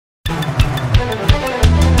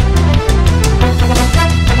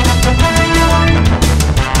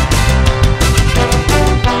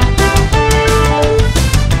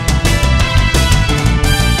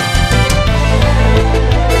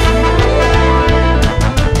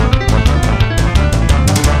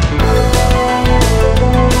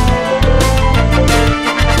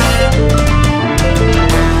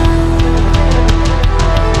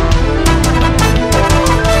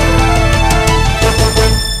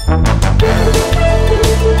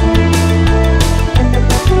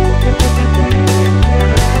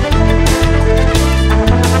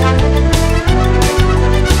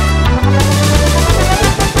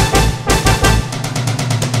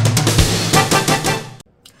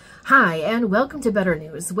Hi, and welcome to Better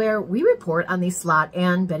News, where we report on the slot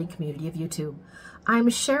and betting community of YouTube. I'm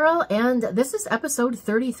Cheryl, and this is episode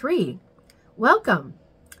 33. Welcome.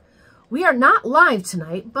 We are not live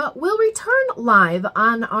tonight, but we'll return live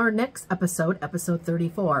on our next episode, episode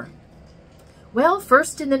 34. Well,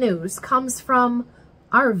 first in the news comes from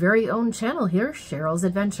our very own channel here, Cheryl's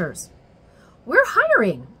Adventures. We're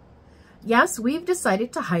hiring. Yes, we've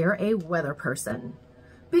decided to hire a weather person.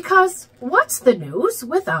 Because what's the news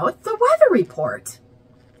without the weather report?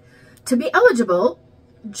 To be eligible,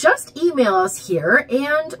 just email us here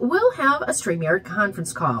and we'll have a StreamYard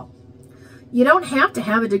conference call. You don't have to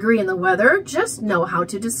have a degree in the weather, just know how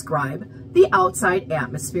to describe the outside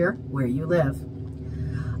atmosphere where you live.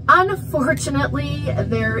 Unfortunately,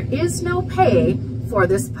 there is no pay for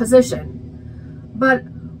this position, but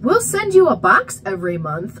we'll send you a box every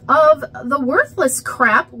month of the worthless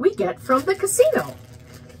crap we get from the casino,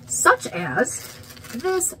 such as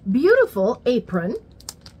this beautiful apron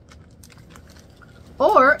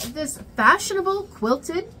or this fashionable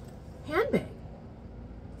quilted handbag.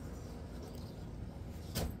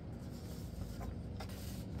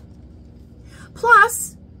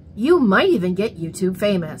 Plus, you might even get YouTube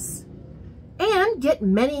famous and get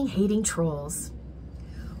many hating trolls.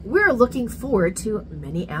 We're looking forward to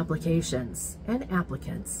many applications and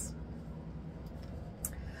applicants.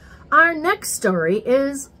 Our next story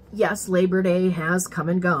is, yes, Labor Day has come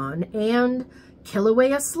and gone, and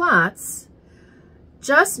Kilauea Slots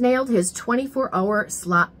just nailed his 24-hour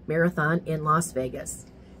slot marathon in Las Vegas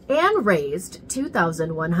and raised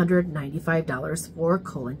 $2,195 for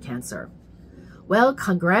colon cancer. Well,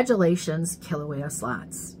 congratulations, Kilauea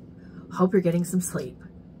Slots. Hope you're getting some sleep.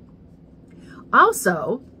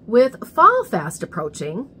 Also, with fall fast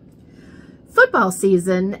approaching, football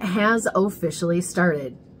season has officially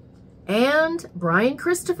started. And Brian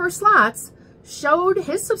Christopher Slots showed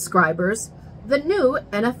his subscribers the new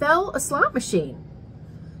NFL slot machine,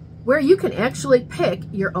 where you can actually pick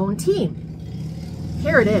your own team.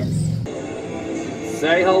 Here it is.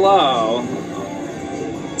 Say hello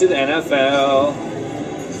to the NFL.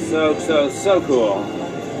 So cool.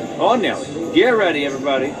 Oh, Nelly, get ready,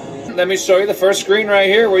 everybody. Let me show you the first screen right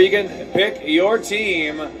here where you can pick your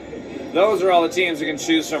team. Those are all the teams you can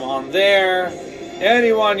choose from on there.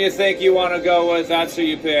 Anyone you think you want to go with, that's who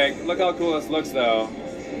you pick. Look how cool this looks, though.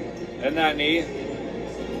 Isn't that neat?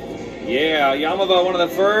 Yeah, Yamava, one of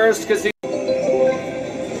the first casinos.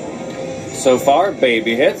 So far,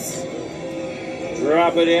 baby hits.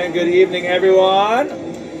 Drop it in. Good evening, everyone.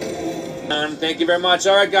 And thank you very much.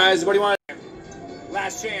 All right, guys, what do you want?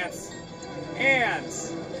 Last chance. And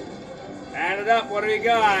add it up. What do we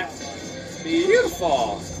got?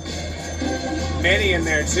 Beautiful. Many in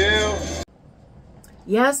there, too.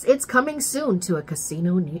 Yes, it's coming soon to a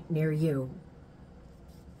casino near you.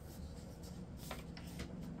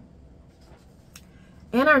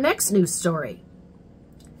 And our next news story.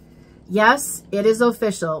 Yes, it is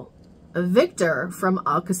official. Victor from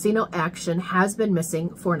All Casino Action has been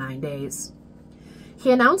missing for 9 days. He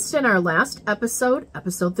announced in our last episode,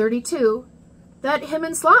 episode 32, that him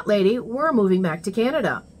and Slot Lady were moving back to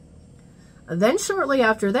Canada. Then shortly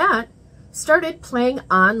after that, started playing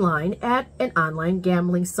online at an online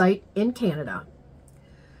gambling site in Canada.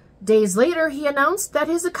 Days later, he announced that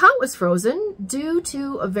his account was frozen due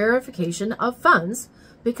to a verification of funds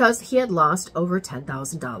because he had lost over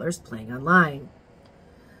 $10,000 playing online.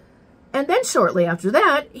 And then shortly after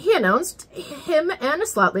that, he announced him and a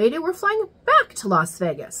Slot Lady were flying back to Las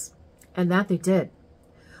Vegas, and that they did.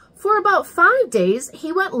 For about 5 days,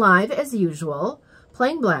 he went live as usual,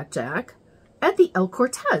 playing blackjack at the El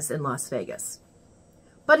Cortez in Las Vegas.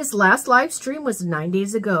 But his last live stream was 9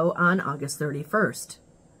 days ago on August 31st.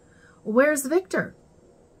 Where's Victor?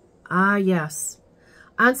 Ah, yes.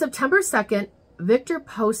 On September 2nd, Victor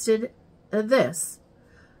posted this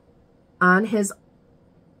on his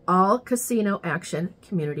All Casino Action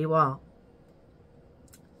community wall.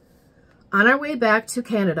 On our way back to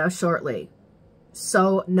Canada shortly,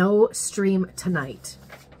 so no stream tonight.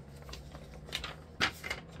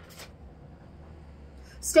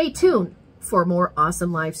 Stay tuned for more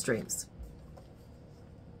awesome live streams.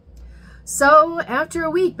 So after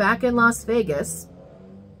a week back in Las Vegas,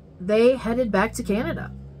 they headed back to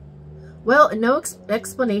Canada. Well, no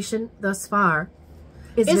explanation thus far.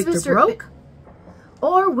 Is Victor broke?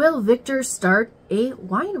 Or will Victor start a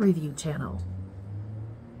wine review channel?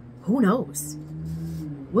 Who knows?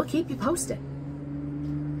 We'll keep you posted.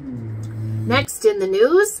 Next in the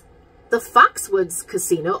news, the Foxwoods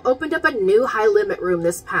Casino opened up a new high-limit room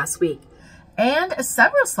this past week, and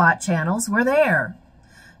several slot channels were there.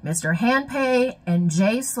 Mr. Handpay and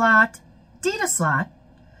J Slot, Dita Slot,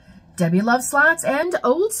 Debbie loved slots and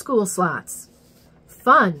old school slots.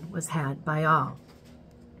 Fun was had by all.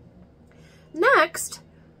 Next,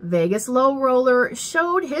 Vegas Low Roller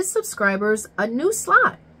showed his subscribers a new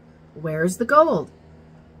slot, Where's the Gold?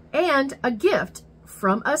 And a gift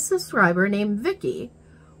from a subscriber named Vicky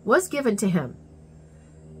was given to him.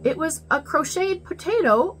 It was a crocheted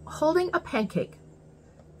potato holding a pancake.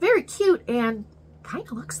 Very cute and kind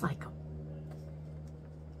of looks like him.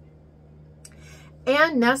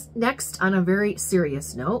 And next, on a very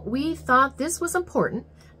serious note, we thought this was important.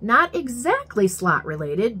 Not exactly slot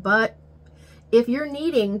related, but if you're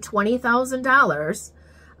needing $20,000,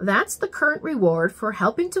 that's the current reward for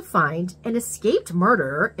helping to find an escaped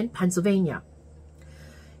murderer in Pennsylvania.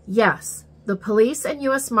 Yes, the police and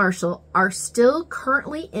U.S. Marshal are still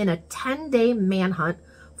currently in a 10-day manhunt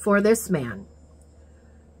for this man,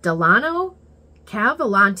 Delano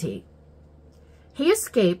Cavallanti. He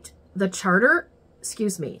escaped the Chester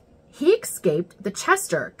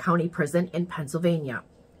County Prison in Pennsylvania.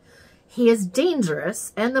 He is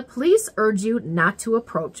dangerous, and the police urge you not to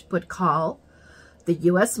approach, but call the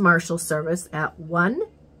U.S. Marshal Service at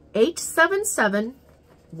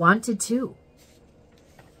 1-877-WANTED-2.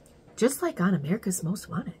 Just like on America's Most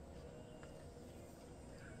Wanted.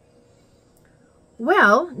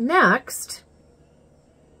 Well, next,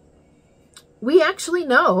 we actually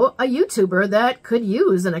know a YouTuber that could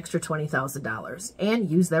use an extra $20,000 and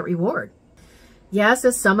use that reward. Yes,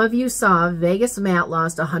 as some of you saw, Vegas Matt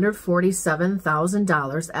lost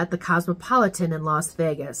 $147,000 at the Cosmopolitan in Las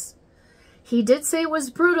Vegas. He did say it was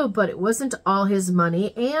brutal, but it wasn't all his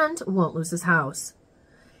money and won't lose his house.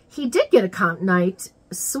 He did get a comp night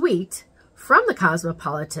suite from the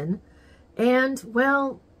Cosmopolitan, and,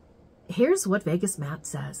 well, here's what Vegas Matt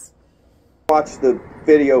says. Watch the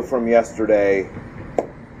video from yesterday.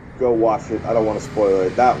 Go watch it. I don't want to spoil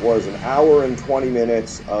it. That was an hour and 20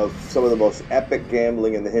 minutes of some of the most epic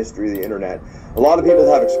gambling in the history of the internet. A lot of people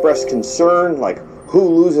have expressed concern, like who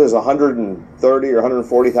loses $130,000 or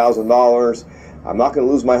 $140,000. I'm not going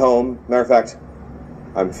to lose my home. Matter of fact,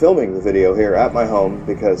 I'm filming the video here at my home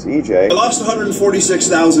because EJ. I lost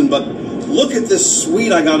 $146,000, but look at this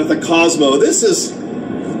suite I got at the Cosmo. This is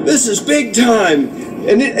big time,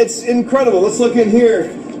 and it's incredible. Let's look in here,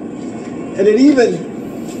 and it even.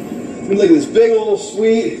 Look at this big old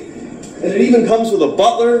suite, and it even comes with a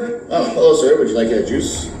butler. Oh, hello, sir. Would you like a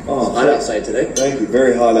juice? Oh, it's hot outside today. Thank you.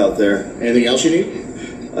 Very hot out there. Anything else you need?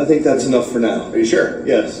 I think that's enough for now. Are you sure?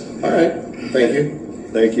 Yes. All right. Thank you.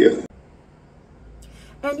 Thank you.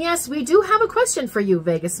 And yes, we do have a question for you,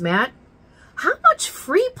 Vegas Matt. How much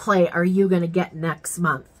free play are you going to get next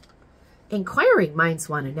month? Inquiring minds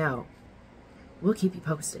want to know. We'll keep you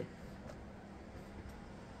posted.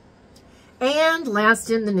 And last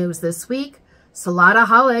in the news this week,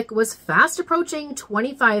 Salada was fast approaching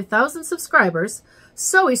 25,000 subscribers,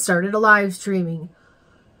 so he started a live streaming,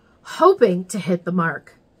 hoping to hit the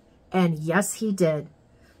mark. And yes, he did.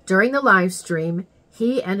 During the live stream,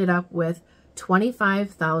 he ended up with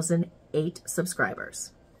 25,008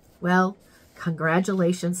 subscribers. Well,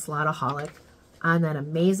 congratulations, Slotaholic, on that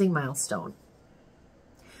amazing milestone.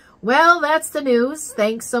 Well, that's the news.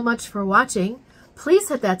 Thanks so much for watching. Please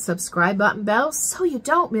hit that subscribe button bell so you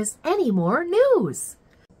don't miss any more news.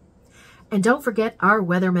 And don't forget our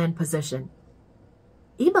weatherman position.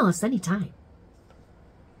 Email us anytime.